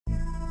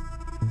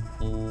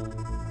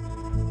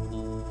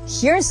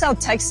Here in South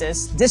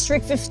Texas,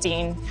 District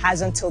 15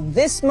 has until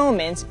this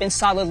moment been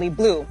solidly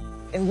blue,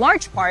 in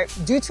large part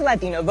due to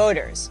Latino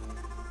voters.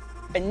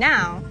 But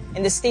now,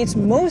 in the state's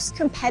most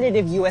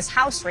competitive U.S.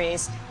 House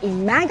race, a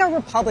MAGA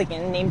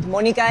Republican named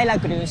Monica de la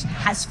Cruz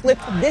has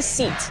flipped this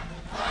seat.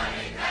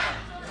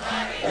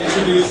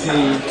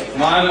 Introducing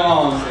my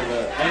mom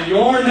and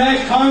your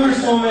next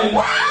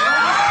Congresswoman.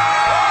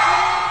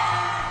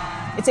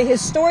 It's a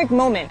historic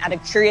moment at a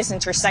curious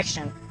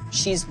intersection.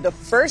 She's the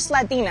first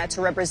Latina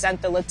to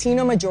represent the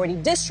Latino majority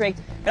district,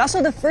 but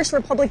also the first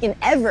Republican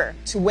ever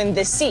to win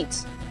this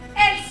seat.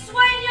 El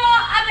sueño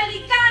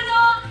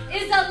americano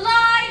is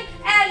alive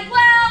and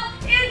well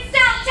in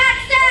South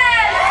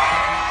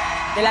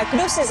Texas! De la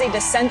Cruz is a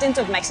descendant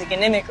of Mexican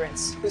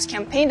immigrants who's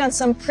campaigned on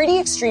some pretty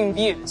extreme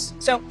views.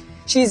 So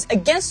she's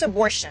against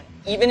abortion,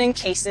 even in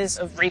cases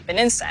of rape and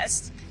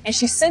incest, and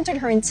she centered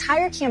her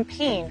entire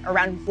campaign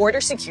around border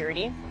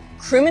security,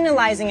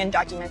 criminalizing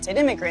undocumented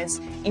immigrants,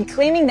 and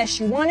claiming that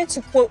she wanted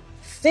to, quote,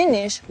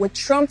 finish what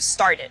Trump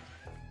started.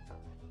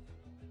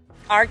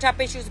 Our top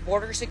issue is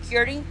border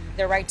security,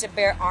 the right to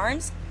bear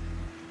arms,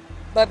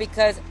 but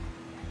because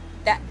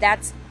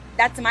that's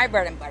my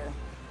bread and butter.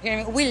 You know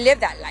what I mean? We live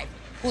that life.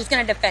 Who's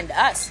going to defend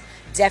us?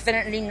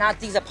 Definitely not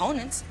these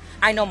opponents.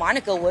 I know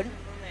Monica would.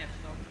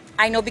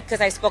 I know because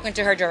I've spoken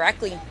to her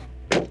directly.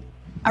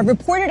 I've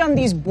reported on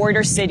these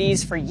border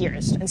cities for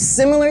years, and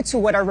similar to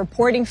what our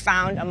reporting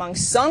found among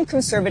some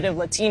conservative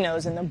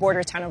Latinos in the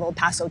border town of El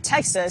Paso,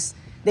 Texas,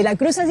 De la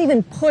Cruz has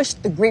even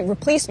pushed the Great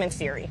Replacement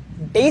theory,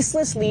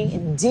 baselessly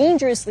and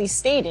dangerously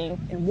stating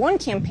in one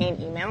campaign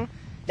email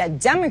that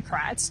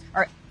Democrats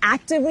are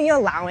actively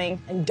allowing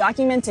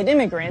undocumented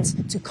immigrants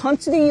to come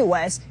to the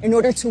U.S. in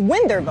order to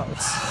win their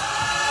votes.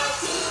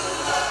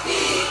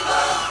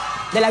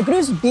 De la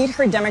Cruz beat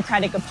her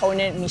Democratic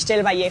opponent,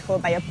 Michelle Vallejo,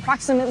 by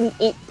approximately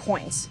 8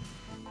 points.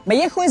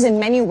 Vallejo is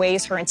in many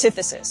ways her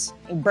antithesis,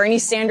 a Bernie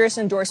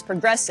Sanders-endorsed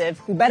progressive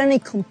who bet on a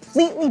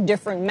completely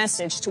different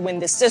message to win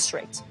this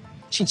district.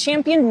 She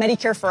championed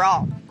Medicare for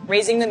all,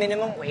 raising the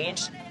minimum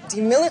wage,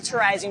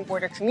 demilitarizing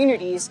border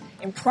communities,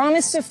 and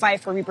promised to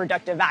fight for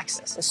reproductive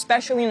access,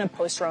 especially in a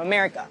post-Roe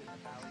America.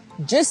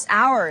 Just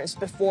hours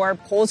before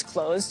polls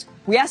closed,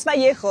 we asked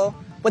Vallejo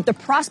what the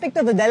prospect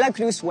of a De la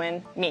Cruz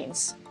win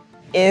means.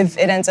 If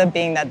it ends up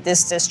being that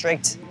this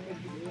district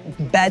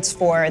bets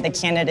for the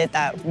candidate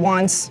that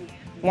wants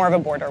more of a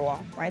border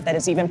wall, right, that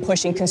is even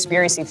pushing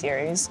conspiracy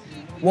theories,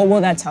 what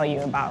will that tell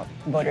you about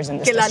voters in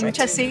this district?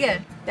 Que la lucha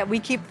sigue, that we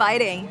keep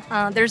fighting.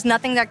 There's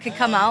nothing that could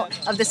come out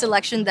of this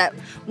election that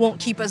won't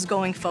keep us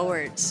going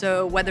forward.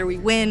 So whether we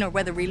win or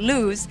whether we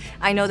lose,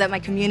 I know that my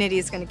community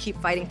is going to keep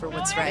fighting for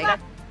what's right.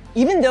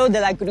 Even though De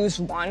la Cruz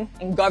won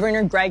and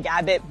Governor Greg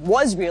Abbott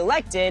was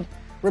reelected,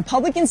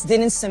 Republicans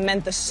didn't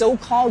cement the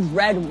so-called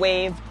red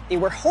wave they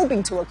were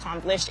hoping to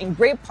accomplish in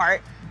great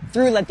part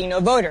through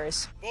Latino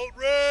voters. Vote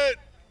red!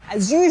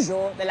 As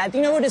usual, the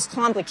Latino vote is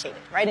complicated,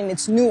 right, and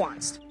it's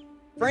nuanced.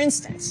 For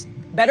instance,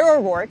 Beto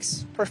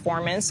O'Rourke's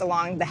performance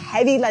along the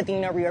heavy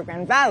Latino Rio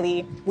Grande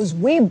Valley was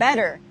way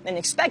better than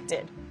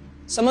expected.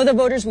 Some of the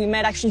voters we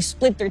met actually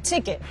split their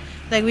ticket.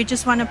 Like, we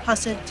just want a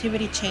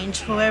positivity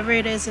change, whoever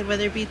it is,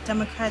 whether it be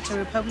Democrats or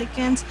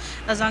Republicans,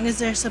 as long as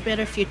there's a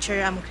better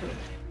future, I'm okay with it.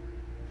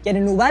 Yet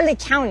in Uvalde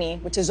County,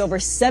 which is over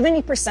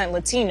 70%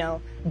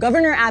 Latino,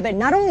 Governor Abbott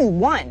not only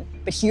won,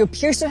 but he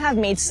appears to have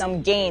made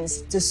some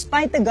gains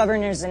despite the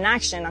governor's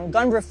inaction on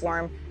gun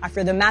reform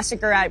after the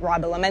massacre at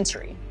Robb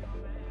Elementary.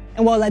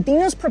 And while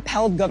Latinos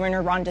propelled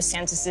Governor Ron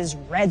DeSantis'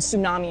 red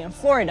tsunami in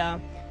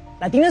Florida,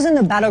 Latinos in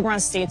the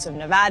battleground states of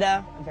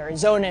Nevada, of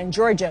Arizona, and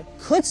Georgia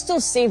could still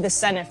save the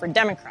Senate for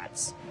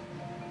Democrats.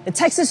 The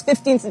Texas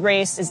 15th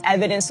race is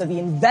evidence of the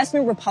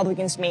investment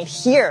Republicans made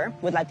here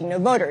with Latino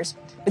voters.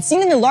 But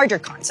seen in the larger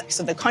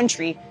context of the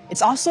country,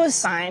 it's also a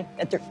sign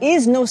that there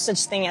is no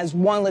such thing as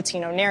one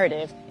Latino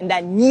narrative, and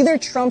that neither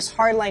Trump's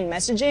hardline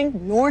messaging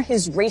nor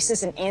his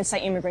racist and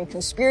anti-immigrant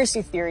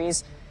conspiracy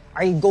theories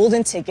are a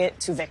golden ticket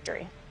to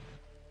victory.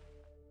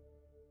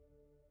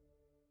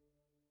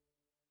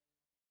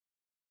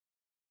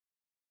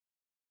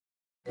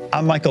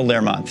 I'm Michael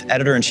Learmonth,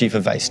 editor-in-chief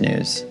of Vice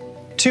News.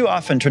 Too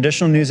often,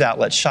 traditional news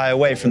outlets shy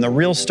away from the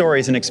real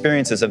stories and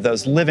experiences of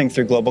those living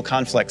through global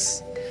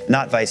conflicts.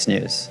 Not Vice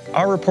News.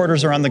 Our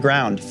reporters are on the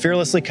ground,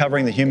 fearlessly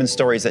covering the human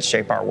stories that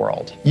shape our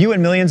world. You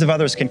and millions of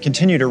others can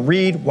continue to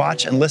read,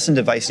 watch, and listen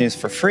to Vice News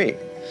for free.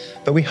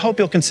 But we hope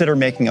you'll consider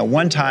making a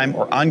one-time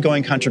or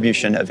ongoing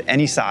contribution of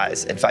any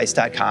size at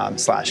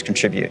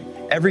vice.com/contribute.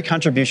 Every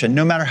contribution,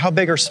 no matter how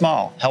big or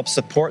small, helps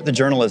support the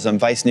journalism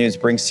Vice News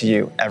brings to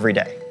you every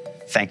day.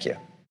 Thank you.